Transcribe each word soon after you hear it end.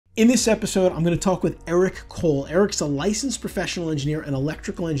In this episode, I'm going to talk with Eric Cole. Eric's a licensed professional engineer and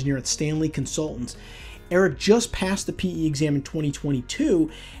electrical engineer at Stanley Consultants. Eric just passed the PE exam in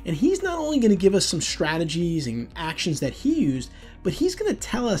 2022, and he's not only going to give us some strategies and actions that he used, but he's going to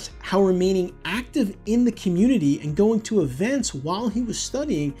tell us how remaining active in the community and going to events while he was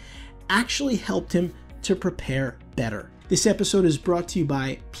studying actually helped him to prepare better. This episode is brought to you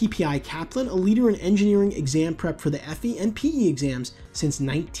by PPI Kaplan, a leader in engineering exam prep for the FE and PE exams since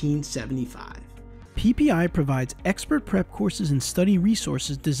 1975. PPI provides expert prep courses and study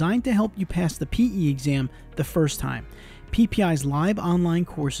resources designed to help you pass the PE exam the first time. PPI's live online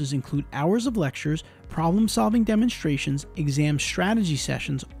courses include hours of lectures, problem-solving demonstrations, exam strategy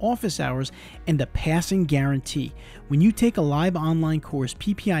sessions, office hours, and a passing guarantee. When you take a live online course,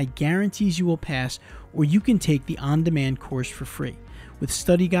 PPI guarantees you will pass, or you can take the on-demand course for free. With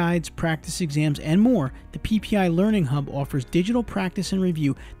study guides, practice exams, and more, the PPI Learning Hub offers digital practice and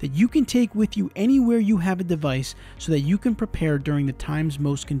review that you can take with you anywhere you have a device so that you can prepare during the times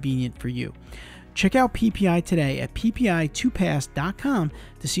most convenient for you. Check out PPI today at ppi2pass.com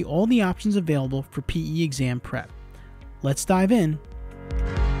to see all the options available for PE exam prep. Let's dive in.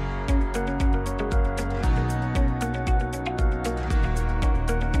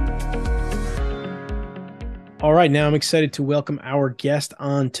 All right, now I'm excited to welcome our guest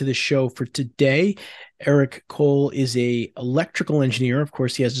on to the show for today. Eric Cole is an electrical engineer. Of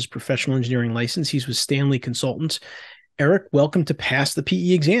course, he has his professional engineering license. He's with Stanley Consultants. Eric, welcome to Pass the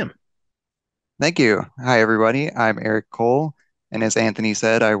PE exam. Thank you. Hi, everybody. I'm Eric Cole, and as Anthony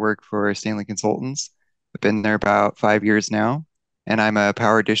said, I work for Stanley Consultants. I've been there about 5 years now, and I'm a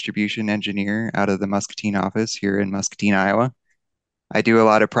power distribution engineer out of the Muscatine office here in Muscatine, Iowa. I do a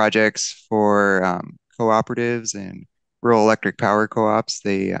lot of projects for cooperatives and rural electric power co-ops.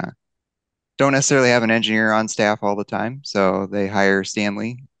 They don't necessarily have an engineer on staff all the time, so they hire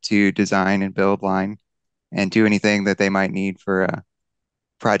Stanley to design and build line and do anything that they might need for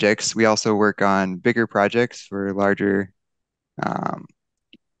projects. We also work on bigger projects for larger um,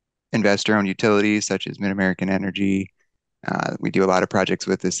 investor-owned utilities such as Mid-American Energy. We do a lot of projects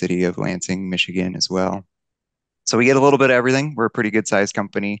with the city of Lansing, Michigan as well. So we get a little bit of everything. We're a pretty good sized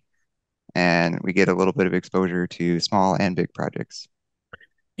company, and we get a little bit of exposure to small and big projects.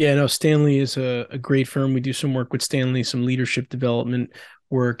 Yeah, no, Stanley is a great firm. We do some work with Stanley, some leadership development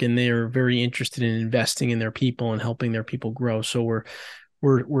work, and they are very interested in investing in their people and helping their people grow. So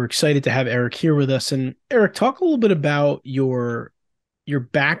we're excited to have Eric here with us. And Eric, talk a little bit about your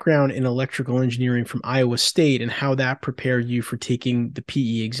background in electrical engineering from Iowa State and how that prepared you for taking the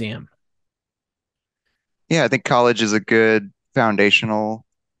PE exam. Yeah, I think college is a good foundational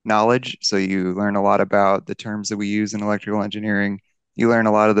knowledge. So you learn a lot about the terms that we use in electrical engineering. You learn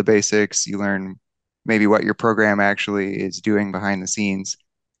a lot of the basics. You learn maybe what your program actually is doing behind the scenes,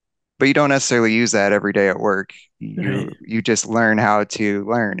 but you don't necessarily use that every day at work. You Right. you just learn how to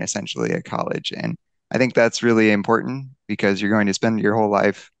learn essentially at college. And I think that's really important because you're going to spend your whole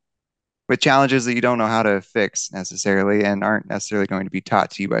life with challenges that you don't know how to fix necessarily and aren't necessarily going to be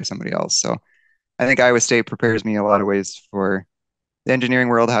taught to you by somebody else. So I think Iowa State prepares me a lot of ways for the engineering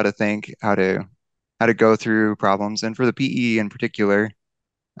world, how to think, how to go through problems. And for the PE in particular,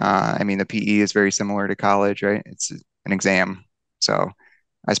 I mean, the PE is very similar to college, right? It's an exam. So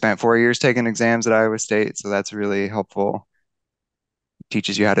I spent 4 years taking exams at Iowa State, so that's really helpful.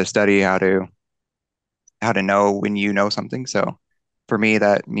 Teaches you how to study, how to know when you know something. So for me,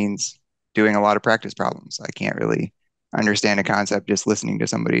 that means doing a lot of practice problems. I can't really understand a concept just listening to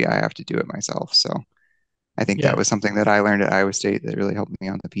somebody. I have to do it myself. So I think that Yeah. was something that I learned at Iowa State that really helped me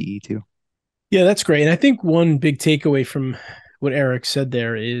on the PE too. Yeah, that's great. And I think one big takeaway from what Eric said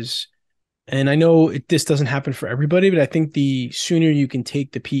there is, and I know this doesn't happen for everybody, but I think the sooner you can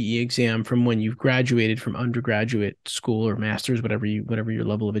take the PE exam from when you've graduated from undergraduate school or master's, whatever your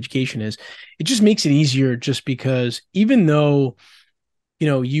level of education is, it just makes it easier. Just because even though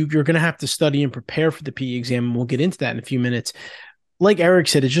you're going to have to study and prepare for the PE exam, and we'll get into that in a few minutes. Like Eric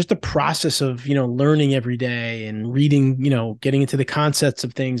said, it's just a process of, learning every day and reading, getting into the concepts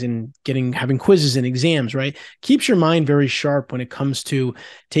of things and having quizzes and exams, right? Keeps your mind very sharp when it comes to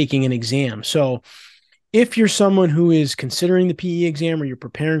taking an exam. So if you're someone who is considering the PE exam or you're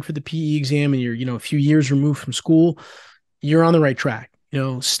preparing for the PE exam and you're, a few years removed from school, you're on the right track.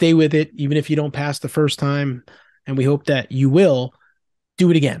 Stay with it, even if you don't pass the first time. And we hope that you will do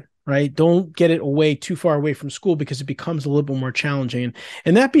it again, right? Don't get it too far away from school because it becomes a little bit more challenging.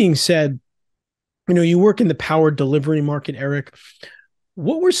 And that being said, you work in the power delivery market, Eric.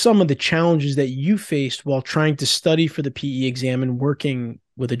 What were some of the challenges that you faced while trying to study for the PE exam and working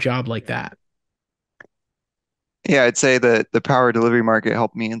with a job like that? Yeah, I'd say that the power delivery market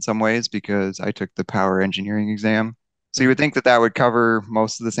helped me in some ways because I took the power engineering exam. So you Mhm. would think that that would cover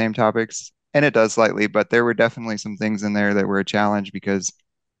most of the same topics, and it does slightly, but there were definitely some things in there that were a challenge because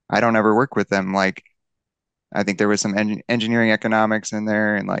I don't ever work with them. Like I think there was some engineering economics in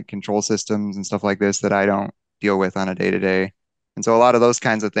there and like control systems and stuff like this that I don't deal with on a day to day. And so a lot of those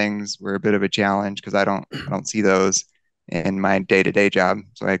kinds of things were a bit of a challenge because I don't see those in my day to day job.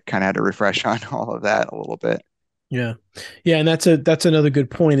 So I kind of had to refresh on all of that a little bit. Yeah. Yeah, and that's another good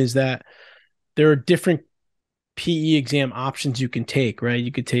point is that there are different PE exam options you can take, right?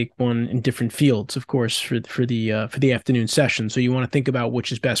 You could take one in different fields, of course, for the afternoon session. So you want to think about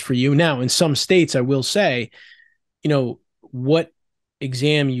which is best for you. Now, in some states, I will say, what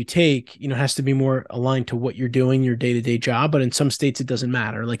exam you take, has to be more aligned to what you're doing, your day-to-day job. But in some states, it doesn't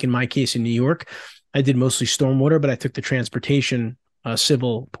matter. Like in my case in New York, I did mostly stormwater, but I took the transportation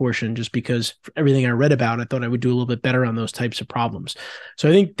civil portion just because for everything I read about, I thought I would do a little bit better on those types of problems. So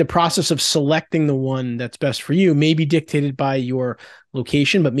I think the process of selecting the one that's best for you may be dictated by your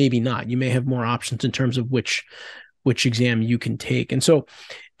location, but maybe not. You may have more options in terms of which exam you can take. And so,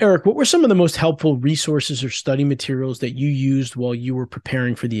 Eric, what were some of the most helpful resources or study materials that you used while you were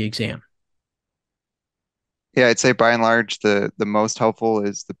preparing for the exam? Yeah, I'd say by and large, the most helpful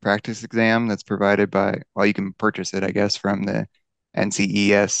is the practice exam that's provided by, well, you can purchase it, I guess, from the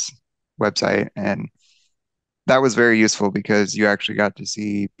NCES website. And that was very useful because you actually got to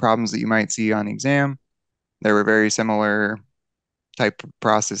see problems that you might see on the exam. There were very similar type of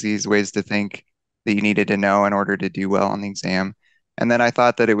processes, ways to think that you needed to know in order to do well on the exam. And then I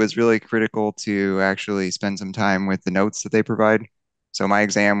thought that it was really critical to actually spend some time with the notes that they provide. So my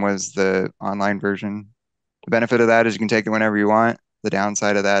exam was the online version. The benefit of that is you can take it whenever you want. The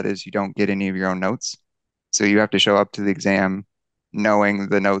downside of that is you don't get any of your own notes. So you have to show up to the exam knowing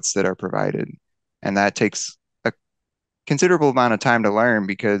the notes that are provided. And that takes a considerable amount of time to learn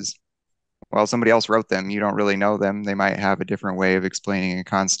because, well, somebody else wrote them. You don't really know them. They might have a different way of explaining a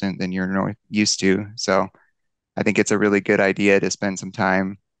constant than you're used to. So I think it's a really good idea to spend some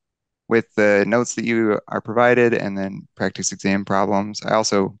time with the notes that you are provided and then practice exam problems. I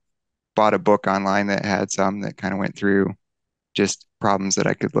also bought a book online that had some that kind of went through just problems that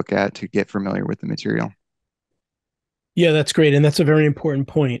I could look at to get familiar with the material. Yeah, that's great. And that's a very important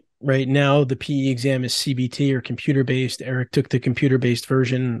point. Right now, the PE exam is CBT or computer based. Eric took the computer based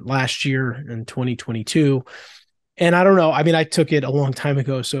version last year in 2022. And I don't know. I mean, I took it a long time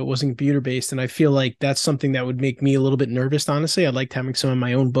ago, so it wasn't computer based. And I feel like that's something that would make me a little bit nervous, honestly. I liked having some of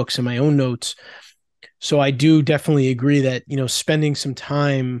my own books and my own notes. So I do definitely agree that, spending some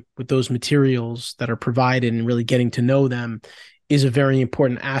time with those materials that are provided and really getting to know them is a very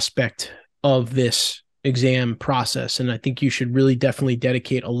important aspect of this exam process. And I think you should really definitely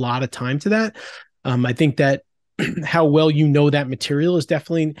dedicate a lot of time to that. I think that how well you know that material is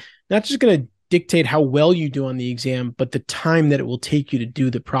definitely not just going to dictate how well you do on the exam, but the time that it will take you to do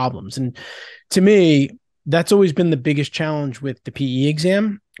the problems. And to me, that's always been the biggest challenge with the PE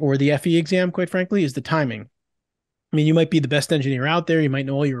exam or the FE exam, quite frankly, is the timing. I mean, you might be the best engineer out there, you might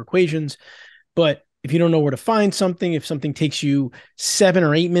know all your equations, but if you don't know where to find something, if something takes you 7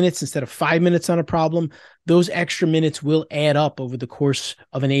 or 8 minutes instead of 5 minutes on a problem, those extra minutes will add up over the course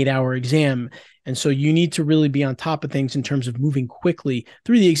of an 8 hour exam. And so you need to really be on top of things in terms of moving quickly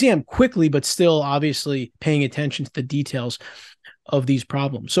through the exam, quickly, but still obviously paying attention to the details of these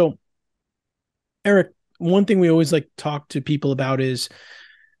problems. So, Eric, one thing we always like to talk to people about is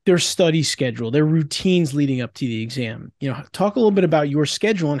their study schedule, their routines leading up to the exam. Talk a little bit about your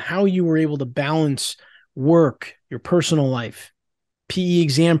schedule and how you were able to balance work, your personal life, PE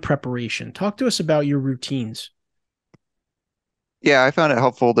exam preparation. Talk to us about your routines. Yeah, I found it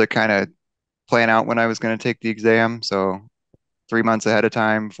helpful to kind of plan out when I was going to take the exam. So 3 months ahead of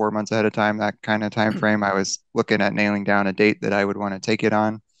time, 4 months ahead of time, that kind of time frame, I was looking at nailing down a date that I would want to take it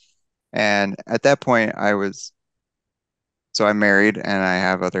on. And at that point, so I'm married and I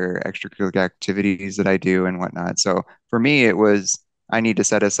have other extracurricular activities that I do and whatnot. So for me, it was I need to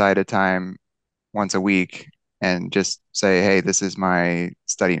set aside a time once a week and just say, hey, this is my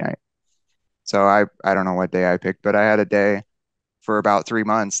study night. So I don't know what day I picked, but I had a day for about 3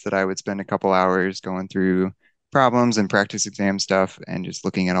 months that I would spend a couple hours going through problems and practice exam stuff and just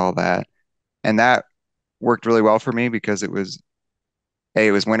looking at all that. And that worked really well for me because it was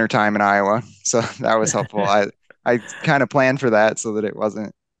winter time in Iowa, so that was helpful. I kind of planned for that so that it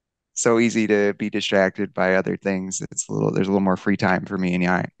wasn't so easy to be distracted by other things. There's a little more free time for me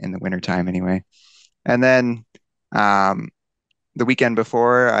in the winter time anyway. And then um, the weekend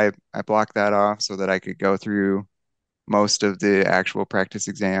before, I blocked that off so that I could go through most of the actual practice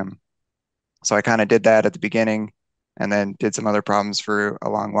exam So I kind of did that at the beginning and then did some other problems for a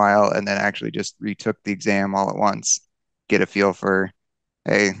long while and then actually just retook the exam all at once, get a feel for,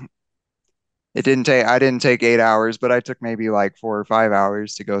 hey, I didn't take 8 hours, but I took maybe like 4 or 5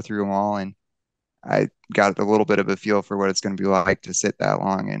 hours to go through them all. And I got a little bit of a feel for what it's going to be like to sit that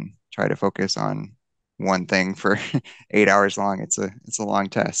long and try to focus on one thing for 8 hours long. It's a long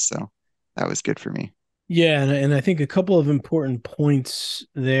test, so that was good for me. Yeah, and I think a couple of important points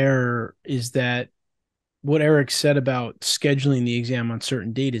there is that what Eric said about scheduling the exam on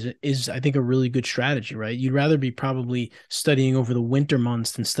certain date is I think a really good strategy, right? You'd rather be probably studying over the winter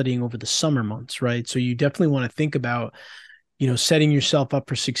months than studying over the summer months, right? So you definitely want to think about, setting yourself up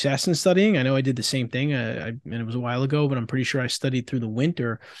for success in studying. I know I did the same thing, and it was a while ago, but I'm pretty sure I studied through the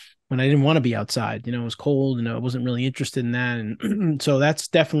winter when I didn't want to be outside. It was cold, and I wasn't really interested in that, and so that's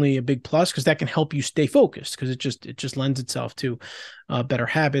definitely a big plus because that can help you stay focused because it just lends itself to better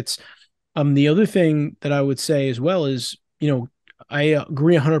habits. The other thing that I would say as well is, I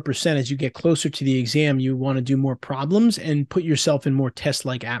agree 100%. As you get closer to the exam, you want to do more problems and put yourself in more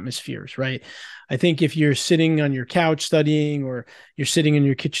test-like atmospheres, right? I think if you're sitting on your couch studying or you're sitting in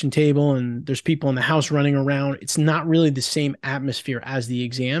your kitchen table and there's people in the house running around, it's not really the same atmosphere as the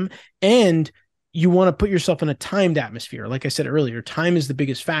exam. And you want to put yourself in a timed atmosphere. Like I said earlier, time is the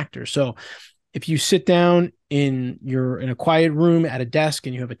biggest factor. So if you sit down in a quiet room at a desk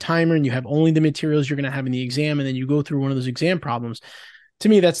and you have a timer and you have only the materials you're going to have in the exam and then you go through one of those exam problems, to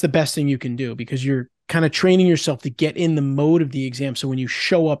me that's the best thing you can do because you're kind of training yourself to get in the mode of the exam, so when you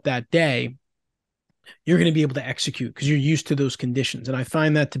show up that day you're going to be able to execute because you're used to those conditions. And I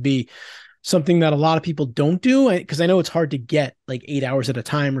find that to be something that a lot of people don't do because I know it's hard to get like 8 hours at a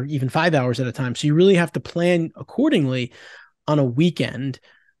time or even 5 hours at a time, so you really have to plan accordingly on a weekend,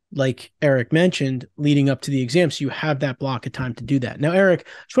 like Eric mentioned, leading up to the exam. So you have that block of time to do that. Now, Eric,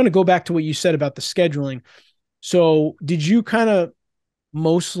 I just want to go back to what you said about the scheduling. So did you kind of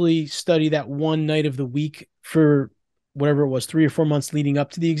mostly study that one night of the week for whatever it was, 3 or 4 months leading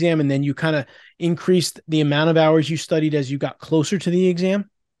up to the exam? And then you kind of increased the amount of hours you studied as you got closer to the exam?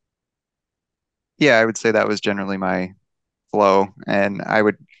 Yeah, I would say that was generally my flow. And I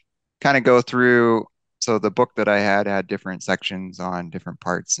would kind of go through, so the book that I had different sections on different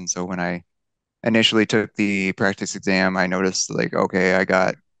parts. And so when I initially took the practice exam, I noticed like, okay, I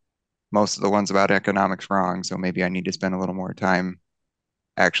got most of the ones about economics wrong. So maybe I need to spend a little more time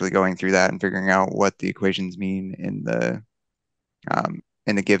actually going through that and figuring out what the equations mean in the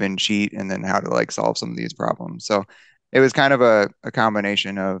given sheet and then how to like solve some of these problems. So it was kind of a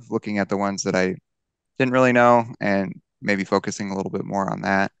combination of looking at the ones that I didn't really know and maybe focusing a little bit more on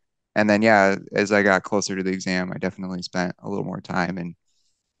that. And then yeah, as I got closer to the exam, I definitely spent a little more time. And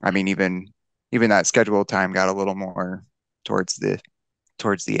I mean, even that scheduled time got a little more towards the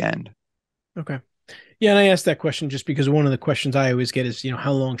end. Okay. Yeah, and I asked that question just because one of the questions I always get is,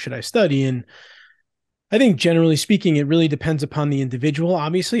 how long should I study? And I think generally speaking, it really depends upon the individual.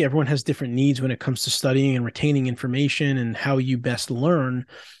 Obviously, everyone has different needs when it comes to studying and retaining information and how you best learn.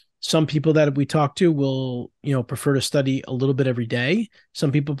 Some people that we talk to will, prefer to study a little bit every day.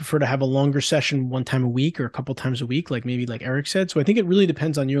 Some people prefer to have a longer session one time a week or a couple times a week, like maybe like Eric said. So I think it really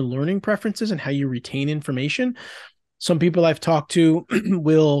depends on your learning preferences and how you retain information. Some people I've talked to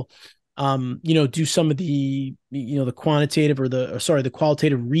will do some of the quantitative or the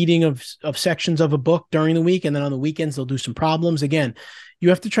qualitative reading of sections of a book during the week, and then on the weekends they'll do some problems. Again, you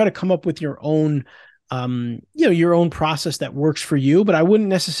have to try to come up with your own your own process that works for you, but I wouldn't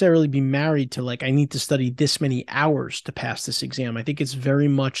necessarily be married to like I need to study this many hours to pass this exam. I think it's very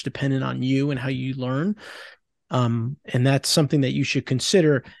much dependent on you and how you learn. And that's something that you should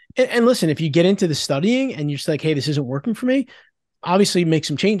consider. And listen, if you get into the studying and you're just like, hey, this isn't working for me, obviously make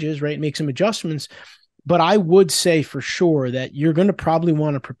some changes, right? Make some adjustments. But I would say for sure that you're going to probably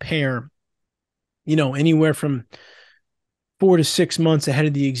want to prepare, anywhere from 4 to 6 months ahead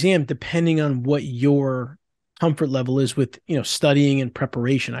of the exam, depending on what your comfort level is with, studying and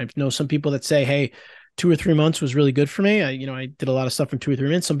preparation. I know some people that say, hey, 2 or 3 months was really good for me. I did a lot of stuff in 2 or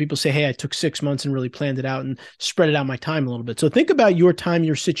 3 months. Some people say, hey, I took 6 months and really planned it out and spread it out my time a little bit. So think about your time,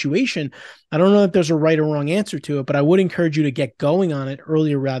 your situation. I don't know if there's a right or wrong answer to it, but I would encourage you to get going on it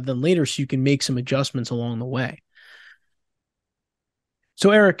earlier rather than later so you can make some adjustments along the way. So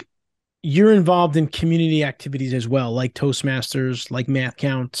Eric, you're involved in community activities as well, like Toastmasters, like math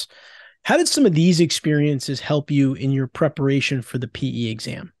counts. How did some of these experiences help you in your preparation for the PE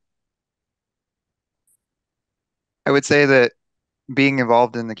exam? I would say that being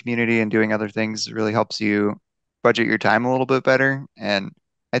involved in the community and doing other things really helps you budget your time a little bit better. And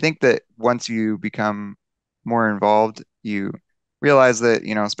I think that once you become more involved, you realize that,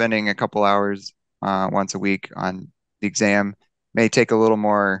 spending a couple hours once a week on the exam may take a little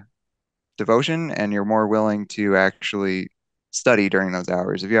more devotion, and you're more willing to actually study during those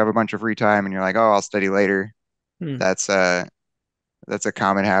hours. If you have a bunch of free time and you're like, oh, I'll study later, Hmm. that's that's a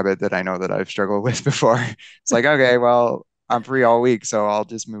common habit that I know that I've struggled with before. It's like, okay, well, I'm free all week, so I'll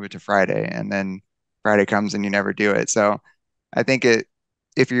just move it to Friday, and then Friday comes and you never do it. So I think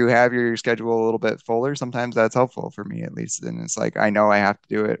if you have your schedule a little bit fuller, sometimes that's helpful for me at least. And it's like I know I have to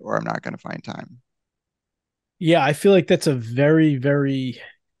do it or I'm not going to find time. Yeah, I feel like that's a very, very,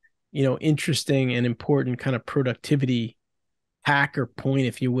 interesting and important kind of productivity hack or point,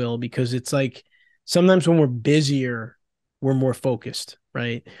 if you will, because it's like sometimes when we're busier, we're more focused,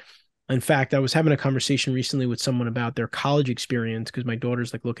 right? In fact, I was having a conversation recently with someone about their college experience because my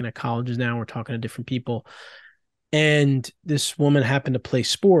daughter's like looking at colleges now. We're talking to different people. And this woman happened to play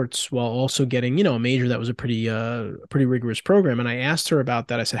sports while also getting, a major that was a pretty rigorous program. And I asked her about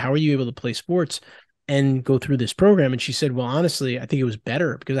that. I said, "How are you able to play sports and go through this program?" And she said, "Well, honestly, I think it was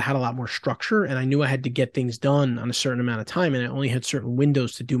better because I had a lot more structure and I knew I had to get things done on a certain amount of time and I only had certain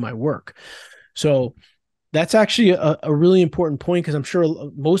windows to do my work." So that's actually a really important point because I'm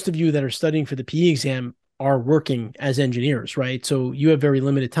sure most of you that are studying for the PE exam are working as engineers, right? So you have very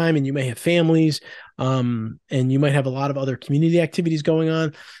limited time and you may have families, and you might have a lot of other community activities going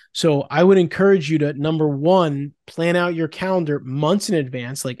on. So I would encourage you to, number one, plan out your calendar months in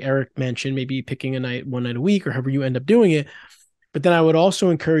advance, like Eric mentioned, maybe picking one night a week or however you end up doing it. But then I would also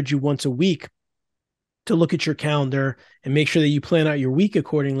encourage you once a week to look at your calendar and make sure that you plan out your week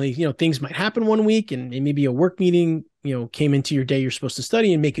accordingly. Things might happen one week and maybe a work meeting, came into your day you're supposed to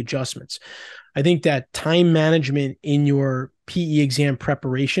study, and make adjustments. I think that time management in your PE exam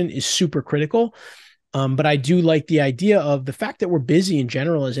preparation is super critical. But I do like the idea of the fact that we're busy in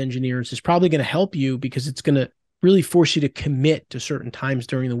general as engineers is probably going to help you because it's going to really force you to commit to certain times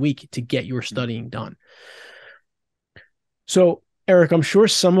during the week to get your studying done. So, Eric, I'm sure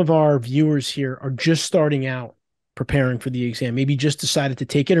some of our viewers here are just starting out preparing for the exam, maybe just decided to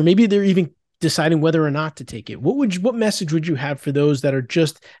take it, or maybe they're even deciding whether or not to take it. What message would you have for those that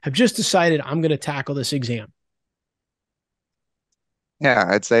have just decided I'm going to tackle this exam? Yeah,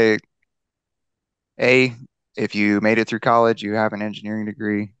 I'd say A, if you made it through college, you have an engineering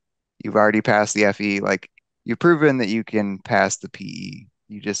degree, you've already passed the FE, like you've proven that you can pass the PE.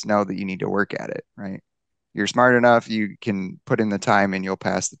 You just know that you need to work at it, right? You're smart enough, you can put in the time and you'll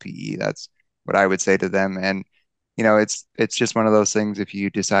pass the PE. That's what I would say to them. And it's just one of those things. If you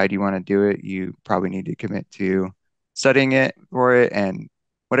decide you want to do it, you probably need to commit to studying it for it and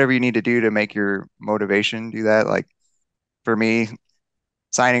whatever you need to do to make your motivation do that. Like for me,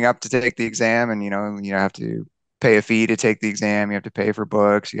 signing up to take the exam and you have to pay a fee to take the exam, you have to pay for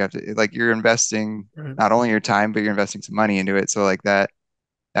books, you have to like you're investing Right. not only your time, but you're investing some money into it. So like that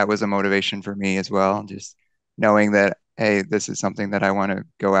was a motivation for me as well. Just knowing that, hey, this is something that I want to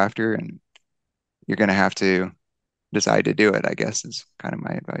go after and you're going to have to decide to do it, I guess is kind of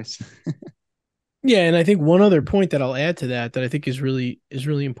my advice. Yeah, and I think one other point that I'll add to that I think is really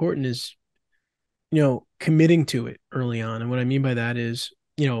important is committing to it early on. And what I mean by that is,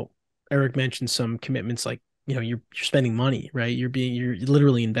 Eric mentioned some commitments like, you're spending money, right? You're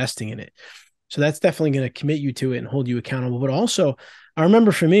literally investing in it. So that's definitely going to commit you to it and hold you accountable. But also, I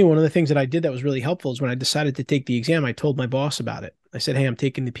remember for me, one of the things that I did that was really helpful is when I decided to take the exam, I told my boss about it. I said, "Hey, I'm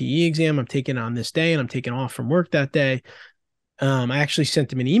taking the PE exam. I'm taking it on this day and I'm taking off from work that day." I actually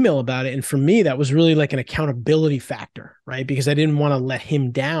sent him an email about it. And for me, that was really like an accountability factor, right? Because I didn't want to let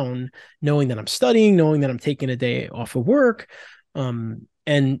him down knowing that I'm studying, knowing that I'm taking a day off of work.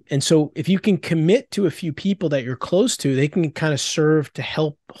 And so if you can commit to a few people that you're close to, they can kind of serve to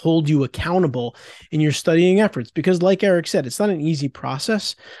help hold you accountable in your studying efforts. Because like Eric said, it's not an easy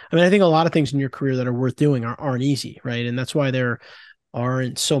process. I mean, I think a lot of things in your career that are worth doing aren't easy, right? And that's why they're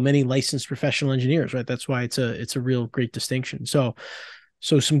aren't so many licensed professional engineers, right? That's why it's a real great distinction. So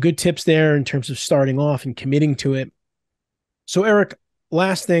some good tips there in terms of starting off and committing to it. So Eric,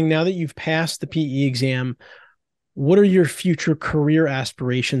 last thing, now that you've passed the PE exam, what are your future career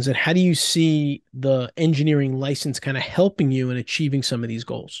aspirations and how do you see the engineering license kind of helping you in achieving some of these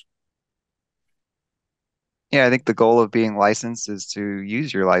goals? Yeah, I think the goal of being licensed is to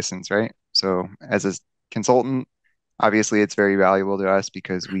use your license, right? So as a consultant, obviously it's very valuable to us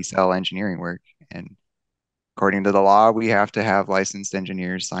because we sell engineering work. And according to the law, we have to have licensed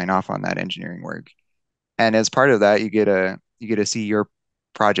engineers sign off on that engineering work. And as part of that, you get to see your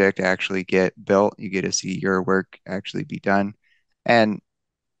project actually get built. You get to see your work actually be done. And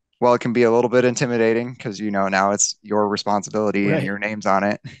while it can be a little bit intimidating because now it's your responsibility and Right. your name's on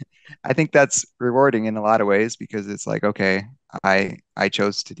it, I think that's rewarding in a lot of ways because it's like, okay, I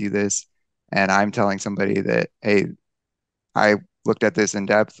chose to do this, and I'm telling somebody that, hey, I looked at this in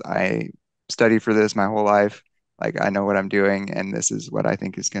depth. I studied for this my whole life. Like I know what I'm doing, and this is what I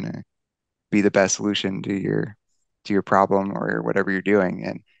think is going to be the best solution to your problem or whatever you're doing.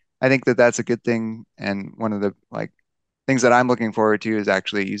 And I think that that's a good thing. And one of the like things that I'm looking forward to is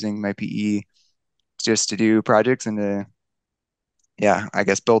actually using my PE just to do projects and to, yeah, I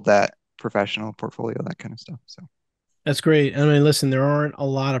guess build that professional portfolio, that kind of stuff. So. That's great. I mean, listen, there aren't a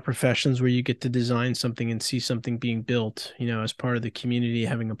lot of professions where you get to design something and see something being built, as part of the community,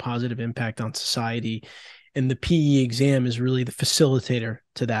 having a positive impact on society. And the PE exam is really the facilitator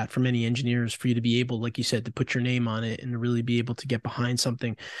to that for many engineers, for you to be able, like you said, to put your name on it and really be able to get behind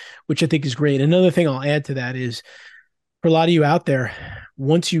something, which I think is great. Another thing I'll add to that is, for a lot of you out there,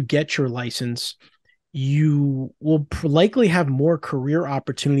 once you get your license, you will likely have more career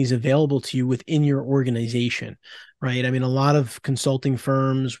opportunities available to you within your organization, right? I mean, a lot of consulting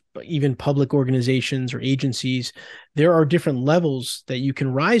firms, even public organizations or agencies, there are different levels that you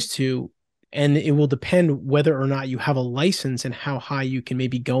can rise to, and it will depend whether or not you have a license and how high you can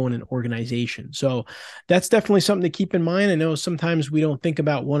maybe go in an organization. So that's definitely something to keep in mind. I know sometimes we don't think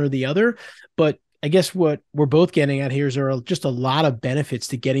about one or the other, but I guess what we're both getting at here is there are just a lot of benefits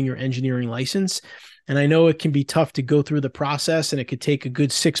to getting your engineering license. And I know it can be tough to go through the process, and it could take a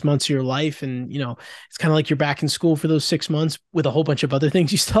good 6 months of your life. And, it's kind of like you're back in school for those 6 months with a whole bunch of other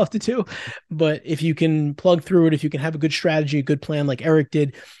things you still have to do. But if you can plug through it, if you can have a good strategy, a good plan like Eric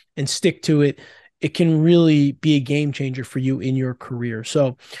did, and stick to it, it can really be a game changer for you in your career.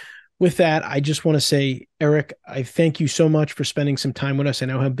 So with that, I just want to say, Eric, I thank you so much for spending some time with us. I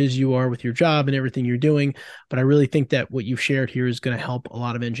know how busy you are with your job and everything you're doing, but I really think that what you've shared here is going to help a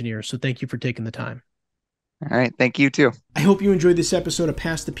lot of engineers. So thank you for taking the time. All right. Thank you too. I hope you enjoyed this episode of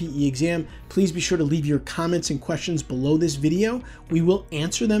Pass the PE Exam. Please be sure to leave your comments and questions below this video. We will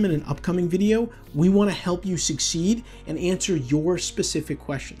answer them in an upcoming video. We want to help you succeed and answer your specific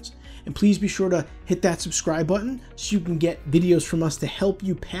questions. And please be sure to hit that subscribe button so you can get videos from us to help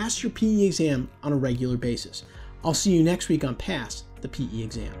you pass your PE exam on a regular basis. I'll see you next week on Pass the PE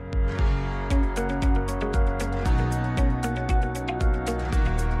Exam.